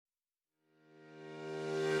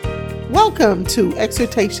Welcome to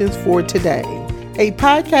Exhortations for Today, a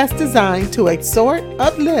podcast designed to exhort,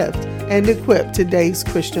 uplift, and equip today's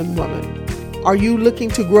Christian woman. Are you looking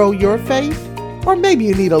to grow your faith? Or maybe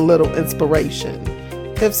you need a little inspiration?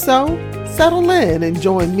 If so, settle in and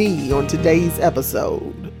join me on today's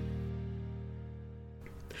episode.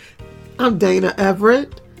 I'm Dana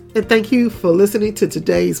Everett, and thank you for listening to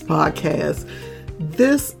today's podcast.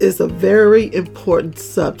 This is a very important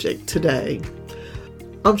subject today.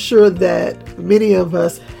 I'm sure that many of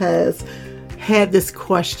us has had this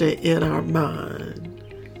question in our mind.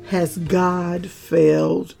 Has God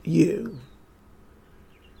failed you?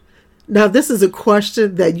 Now, this is a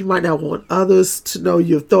question that you might not want others to know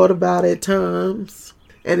you've thought about at times.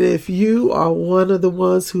 And if you are one of the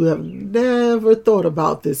ones who have never thought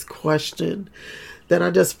about this question, then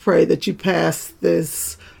I just pray that you pass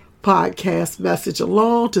this podcast message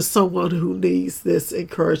along to someone who needs this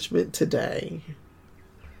encouragement today.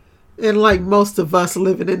 And like most of us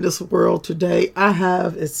living in this world today, I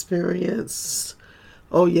have experienced,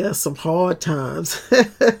 some hard times.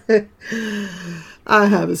 I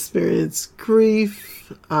have experienced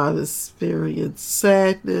grief. I've experienced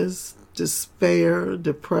sadness, despair,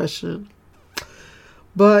 depression.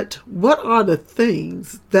 But what are the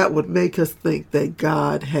things that would make us think that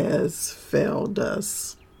God has failed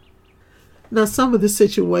us? Now, some of the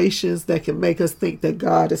situations that can make us think that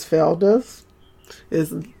God has failed us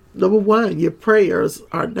is, number one, your prayers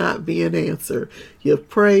are not being answered. You've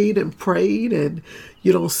prayed and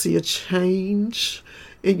you don't see a change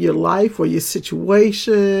in your life or your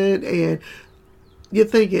situation. And you're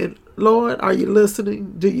thinking, Lord, are you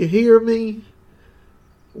listening? Do you hear me?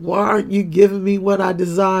 Why aren't you giving me what I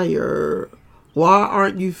desire? Why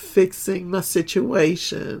aren't you fixing my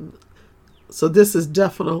situation? So this is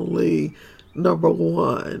definitely number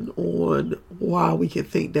one on why we can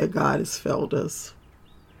think that God has failed us.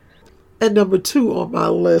 And number two on my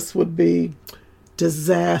list would be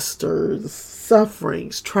disasters,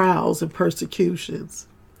 sufferings, trials, and persecutions.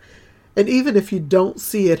 And even if you don't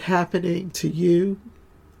see it happening to you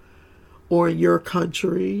or in your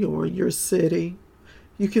country or in your city,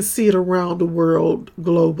 you can see it around the world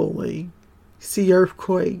globally. See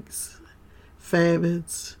earthquakes,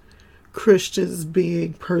 famines, Christians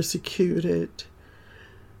being persecuted,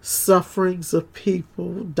 sufferings of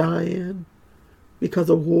people dying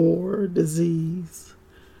because of war, disease.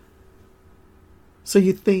 So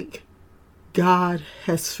you think God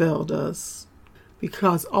has failed us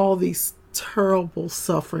because all these terrible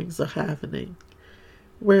sufferings are happening.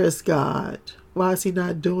 Where is God? Why is he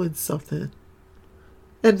not doing something?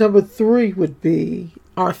 And number three would be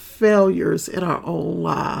our failures in our own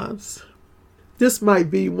lives. This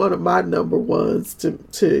might be one of my number ones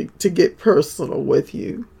to get personal with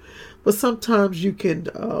you. But sometimes you can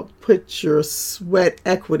put your sweat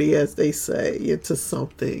equity, as they say, into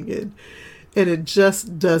something and it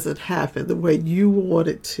just doesn't happen the way you want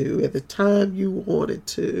it to, at the time you want it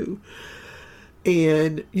to.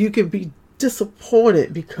 And you can be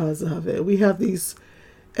disappointed because of it. We have these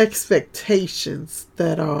expectations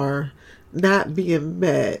that are not being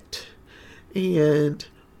met. And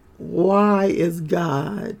why is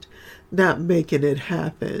God not making it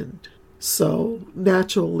happen? So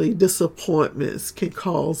naturally, disappointments can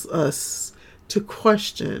cause us to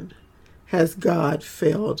question, has God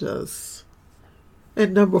failed us?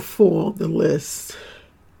 And number four on the list,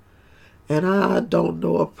 and I don't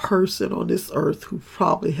know a person on this earth who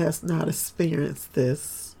probably has not experienced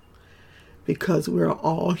this, because we're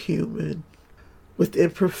all human with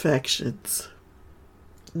imperfections.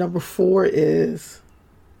 Number four is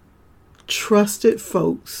trusted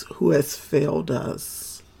folks who has failed us.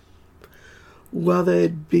 Whether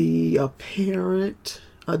it be a parent,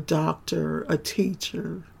 a doctor, a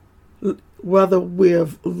teacher, whether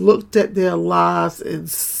we've looked at their lives and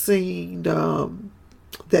seen that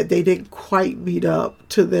they didn't quite meet up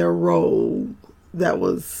to their role that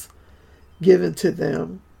was given to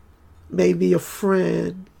them. Maybe a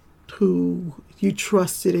friend who you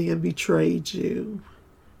trusted and betrayed you.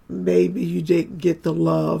 Maybe you didn't get the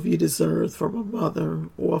love you deserved from a mother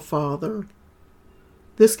or a father.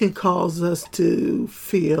 This can cause us to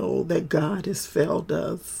feel that God has failed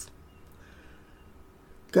us.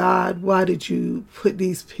 God, why did you put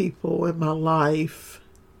these people in my life?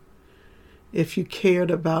 If you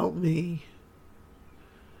cared about me,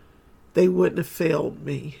 they wouldn't have failed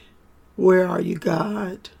me. Where are you,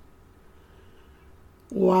 God?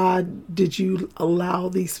 Why did you allow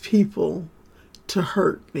these people to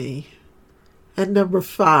hurt me? And number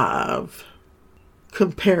five,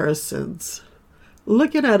 comparisons.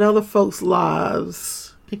 Looking at other folks'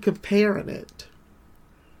 lives and comparing it.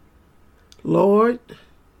 Lord,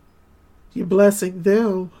 You're blessing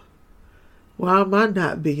them. Why am I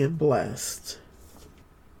not being blessed?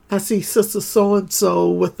 I see Sister So-and-so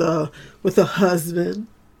with a husband.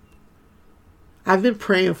 I've been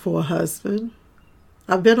praying for a husband.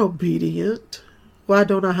 I've been obedient. Why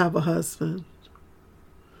don't I have a husband?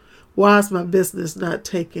 Why is my business not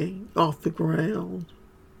taking off the ground?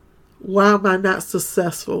 Why am I not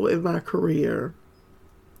successful in my career?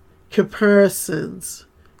 Comparisons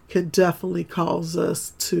can definitely cause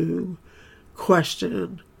us to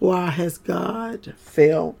question, why has God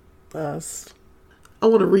failed us? I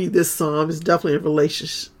want to read this psalm. It's definitely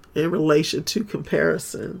in relation to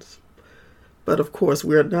comparisons. But of course,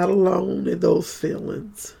 we are not alone in those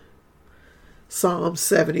feelings. Psalm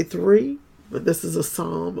 73, but this is a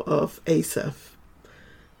psalm of Asaph.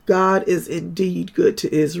 God is indeed good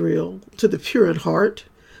to Israel, to the pure in heart.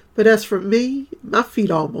 But as for me, my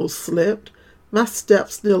feet almost slipped. My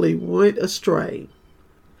steps nearly went astray.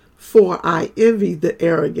 For I envied the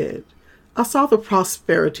arrogant. I saw the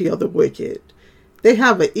prosperity of the wicked. They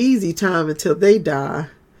have an easy time until they die,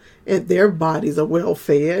 and their bodies are well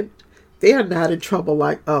fed. They are not in trouble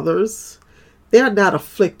like others. They are not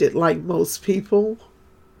afflicted like most people.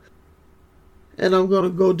 And I'm going to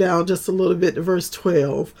go down just a little bit to verse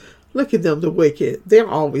 12. Look at them, the wicked. They're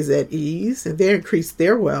always at ease, and they increase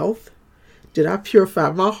their wealth. Did I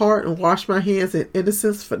purify my heart and wash my hands in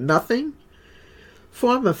innocence for nothing?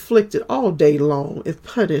 For I'm afflicted all day long and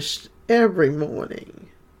punished every morning.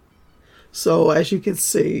 So as you can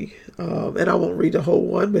see, and I won't read the whole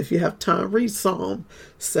one, but if you have time, read Psalm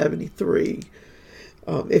 73.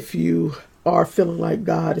 If you are feeling like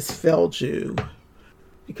God has failed you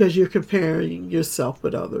because you're comparing yourself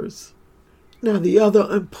with others. Now, the other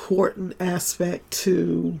important aspect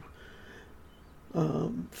to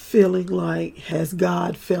feeling like, has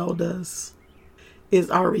God failed us, is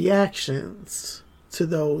our reactions to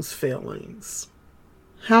those feelings.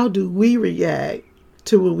 How do we react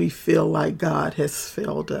to when we feel like God has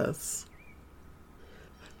failed us?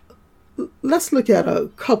 Let's look at a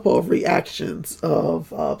couple of reactions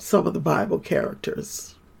of some of the Bible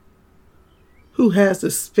characters who has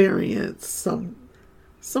experienced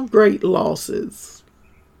some great losses.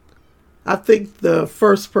 I think the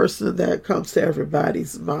first person that comes to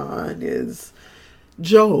everybody's mind is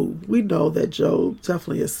Job. We know that Job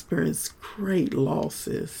definitely experienced great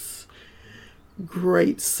losses,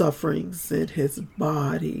 great sufferings in his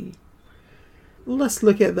body. Let's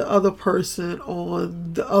look at the other person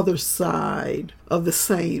on the other side of the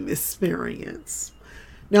same experience.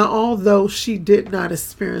 Now, although she did not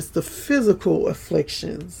experience the physical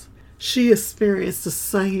afflictions, she experienced the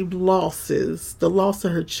same losses, the loss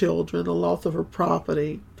of her children, the loss of her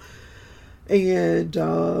property. And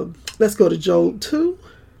let's go to Job 2,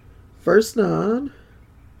 verse 9.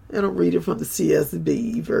 And I'm reading from the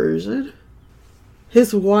CSB version.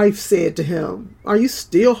 His wife said to him, "Are you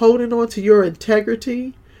still holding on to your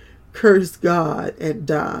integrity? Curse God and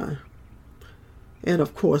die." And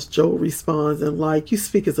of course, Job responds and like, "You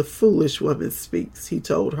speak as a foolish woman speaks," he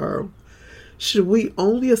told her. "Should we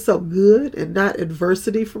only accept good and not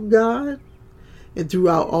adversity from God?" And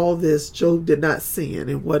throughout all this, Job did not sin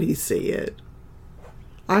in what he said.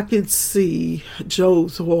 I can see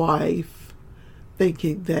Job's wife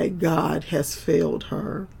thinking that God has failed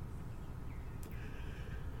her.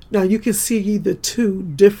 Now you can see the two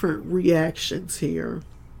different reactions here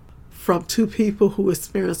from two people who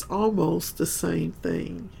experience almost the same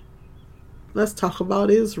thing. Let's talk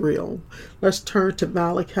about Israel. Let's turn to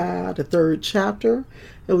Malachi, the 3rd chapter,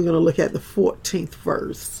 and we're going to look at the 14th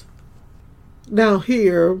verse. Now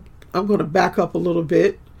here, I'm going to back up a little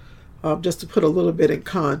bit, just to put a little bit in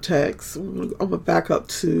context. I'm going to back up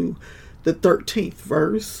to the 13th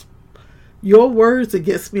verse. "Your words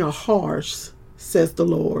against me are harsh, says the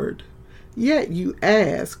Lord. Yet you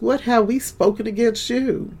ask, what have we spoken against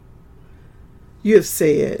you? You have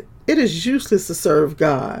said, it is useless to serve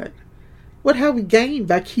God. What have we gained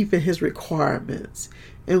by keeping his requirements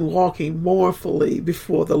and walking mournfully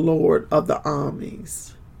before the Lord of the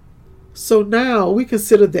armies?" So now we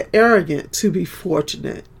consider the arrogant to be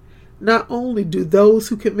fortunate. Not only do those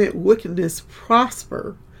who commit wickedness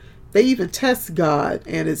prosper, they even test God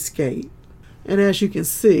and escape. And as you can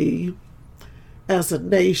see, as a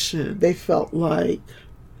nation, they felt like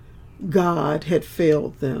God had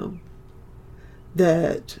failed them,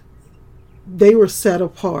 that they were set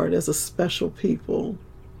apart as a special people,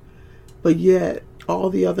 but yet all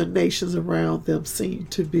the other nations around them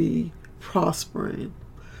seemed to be prospering.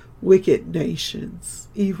 Wicked nations,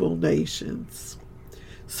 evil nations,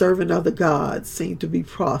 serving other gods seemed to be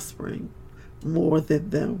prospering more than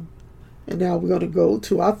them. And now we're going to go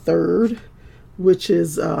to our third, which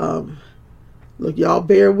is Look, y'all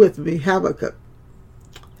bear with me. Habakkuk.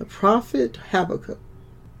 The prophet Habakkuk.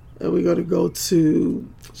 And we're going to go to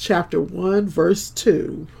chapter 1, verse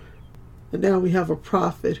 2. And now we have a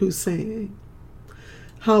prophet who's saying,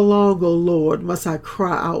 "How long, O Lord, must I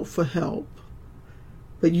cry out for help?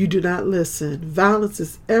 But you do not listen. Violence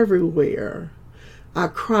is everywhere. I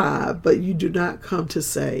cry, but you do not come to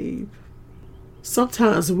save."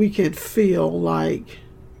 Sometimes we can feel like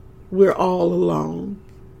we're all alone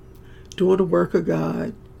doing the work of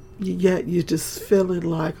God. Yet you're just feeling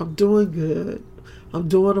like, I'm doing good. I'm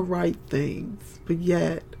doing the right things. But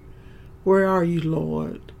yet, where are you,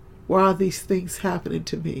 Lord? Why are these things happening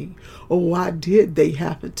to me? Or why did they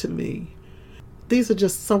happen to me? These are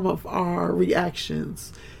just some of our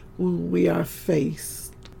reactions when we are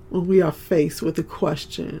faced with the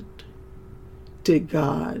question, did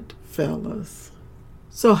God fail us?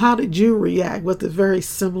 So how did you react? Was it very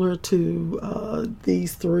similar to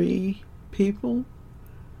these three people?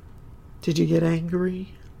 Did you get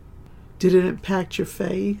angry? Did it impact your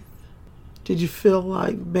faith? Did you feel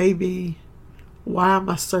like maybe, why am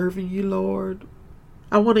I serving you, Lord?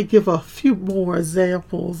 I want to give a few more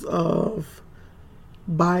examples of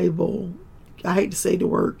Bible. I hate to say the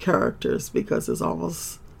word characters because it's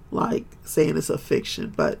almost like saying it's a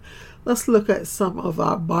fiction, but let's look at some of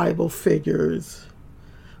our Bible figures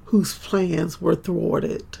whose plans were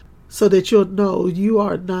thwarted so that you'll know you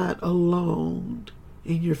are not alone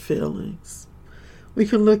in your feelings. We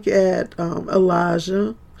can look at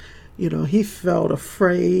Elijah. He felt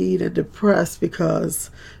afraid and depressed because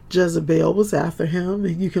Jezebel was after him.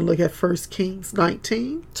 And you can look at 1 Kings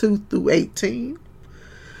 19, 2 through 18.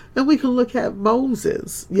 And we can look at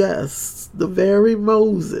Moses. Yes, the very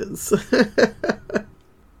Moses.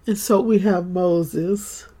 And so we have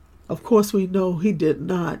Moses. Of course, we know he did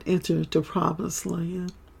not enter the promised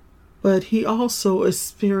land. But he also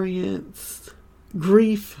experienced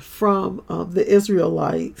grief from the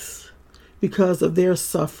Israelites because of their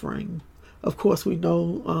suffering. Of course, we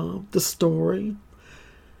know the story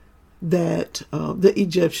that the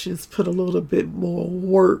Egyptians put a little bit more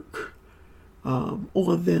work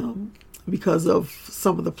on them because of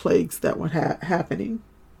some of the plagues that were happening.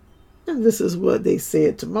 And this is what they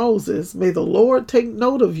said to Moses: "May the Lord take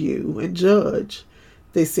note of you and judge,"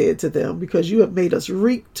 they said to them, "because you have made us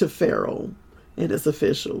reek to Pharaoh and his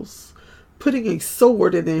officials, putting a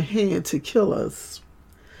sword in their hand to kill us."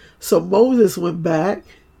 So Moses went back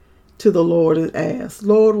to the Lord and asked,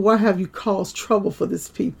 "Lord, why have you caused trouble for this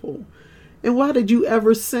people? And why did you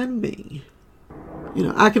ever send me?"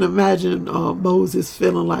 I can imagine Moses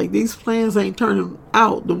feeling like, these plans ain't turning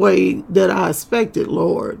out the way that I expected,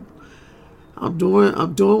 Lord. I'm doing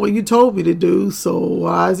what you told me to do, so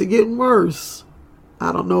why is it getting worse?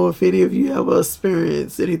 I don't know if any of you ever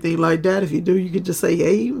experienced anything like that. If you do, you can just say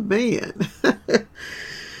amen.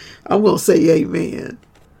 I'm going to say amen.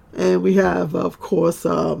 And we have, of course,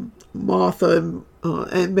 Martha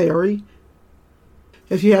and Mary.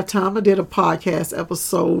 If you have time, I did a podcast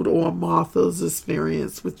episode on Martha's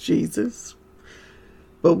experience with Jesus.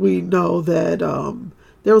 But we know that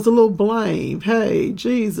there was a little blame. Hey,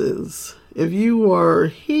 Jesus, if you were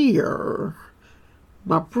here,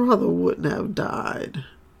 my brother wouldn't have died.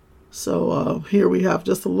 So here we have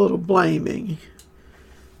just a little blaming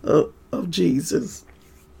of Jesus.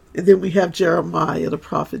 And then we have Jeremiah, the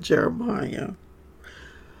prophet Jeremiah.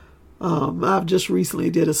 I've just recently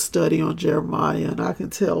did a study on Jeremiah, and I can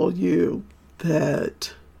tell you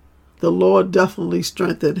that the Lord definitely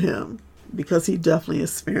strengthened him because he definitely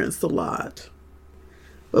experienced a lot.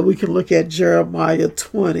 But we can look at Jeremiah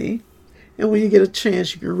 20, and when you get a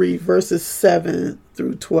chance, you can read verses 7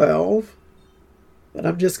 through 12. But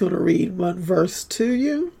I'm just going to read one verse to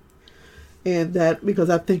you, and that because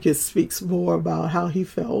I think it speaks more about how he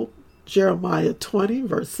felt. Jeremiah 20,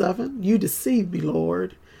 verse 7, "You deceived me,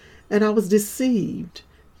 Lord, and I was deceived.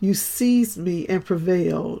 You seized me and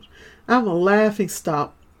prevailed. I'm a laughing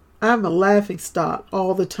stock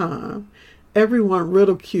all the time. Everyone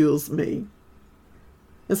ridicules me."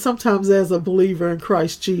 And sometimes as a believer in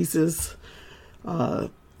Christ Jesus,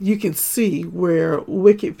 you can see where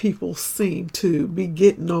wicked people seem to be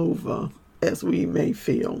getting over, as we may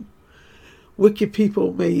feel. Wicked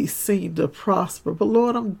people may seem to prosper, but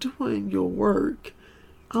Lord, I'm doing your work.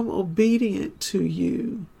 I'm obedient to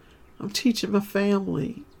you. I'm teaching my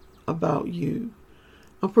family about you.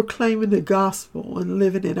 I'm proclaiming the gospel and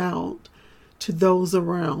living it out to those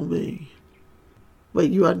around me. But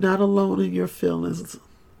you are not alone in your feelings.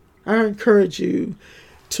 I encourage you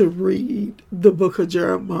to read the book of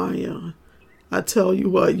Jeremiah. I tell you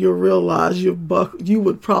what, you'll realize you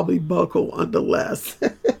would probably buckle under less.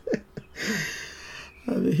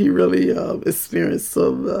 He really experienced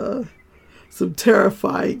some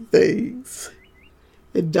terrifying things.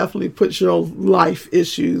 It definitely puts your life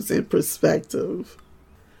issues in perspective.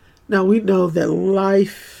 Now we know that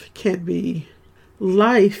life can be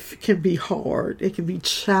hard. It can be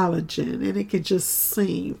challenging, and it can just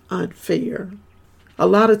seem unfair. A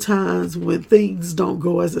lot of times when things don't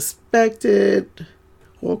go as expected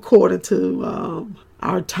or according to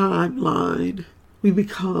our timeline, we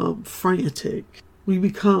become frantic. We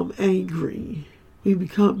become angry. We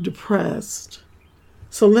become depressed.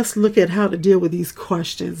 So let's look at how to deal with these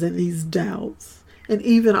questions and these doubts and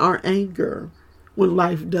even our anger when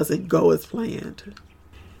life doesn't go as planned.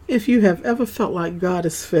 If you have ever felt like God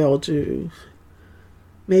has failed you,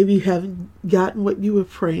 maybe you haven't gotten what you were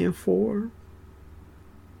praying for.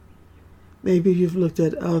 Maybe you've looked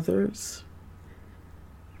at others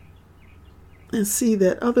and see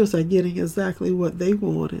that others are getting exactly what they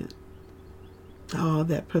wanted. All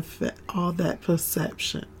that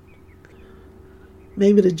perception.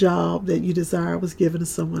 Maybe the job that you desire was given to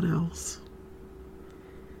someone else.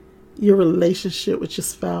 Your relationship with your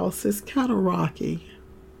spouse is kind of rocky.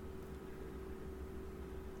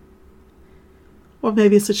 Or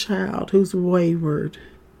maybe it's a child who's wayward,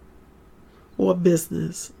 or a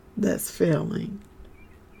business that's failing.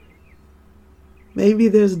 Maybe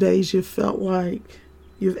there's days you felt like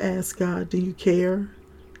you've asked God, do you care?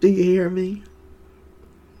 Do you hear me?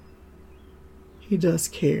 He does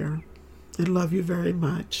care and love you very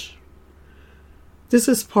much. This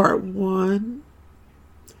is part 1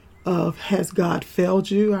 of Has God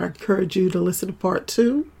Failed You? I encourage you to listen to part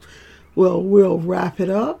 2. We'll wrap it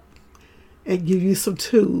up and give you some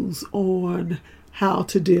tools on how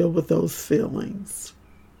to deal with those feelings.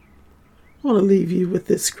 I want to leave you with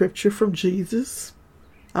this scripture from Jesus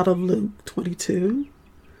out of Luke 22,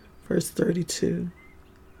 verse 32.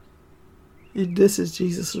 And this is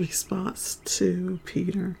Jesus' response to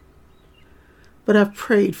Peter. But I've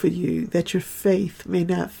prayed for you that your faith may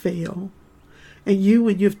not fail. And you,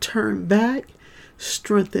 when you've turned back,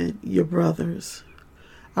 strengthen your brothers.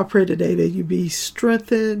 I pray today that you be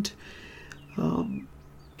strengthened and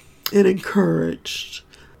encouraged.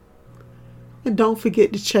 And don't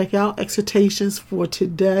forget to check out Exhortations for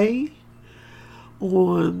Today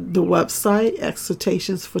on the website,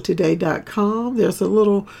 exhortationsfortoday.com. There's a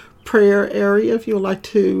little prayer area if you'd like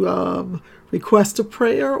to request a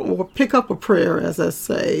prayer or pick up a prayer, as I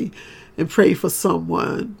say, and pray for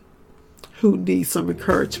someone who needs some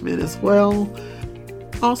encouragement as well.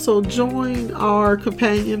 Also, join our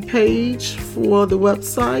companion page for the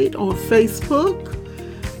website on Facebook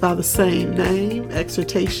by the same name,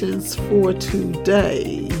 Exhortations for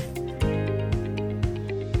Today.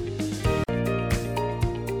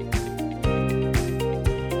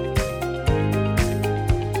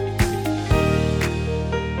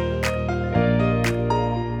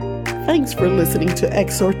 Thanks for listening to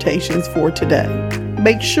Exhortations for Today.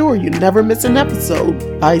 Make sure you never miss an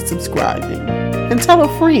episode by subscribing and tell a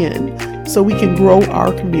friend so we can grow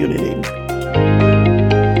our community.